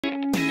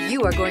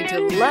You are going to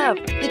love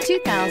the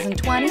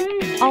 2020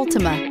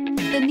 Altima.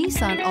 The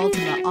Nissan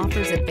Altima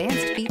offers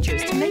advanced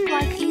features to make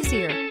life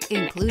easier,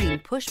 including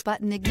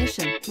push-button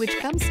ignition, which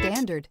comes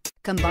standard.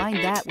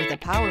 Combine that with a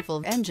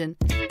powerful engine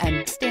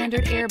and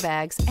standard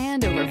airbags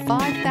and over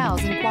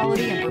 5,000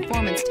 quality and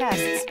performance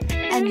tests,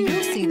 and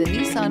you'll see the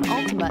Nissan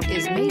Altima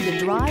is made to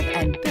drive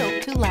and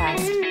built to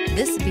last.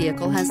 This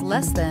vehicle has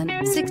less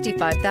than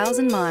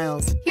 65,000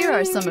 miles. Here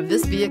are some of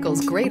this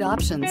vehicle's great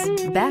options: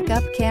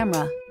 backup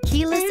camera,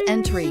 keyless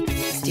entry,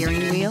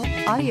 steering wheel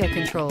audio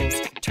controls,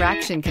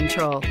 traction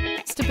control,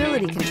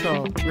 stability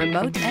control,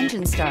 remote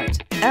engine start,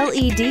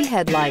 LED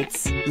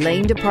headlights,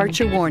 lane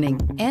departure warning,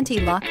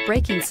 anti-lock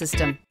braking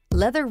system,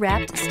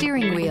 leather-wrapped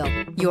steering wheel.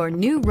 Your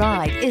new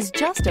ride is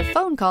just a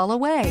phone call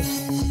away.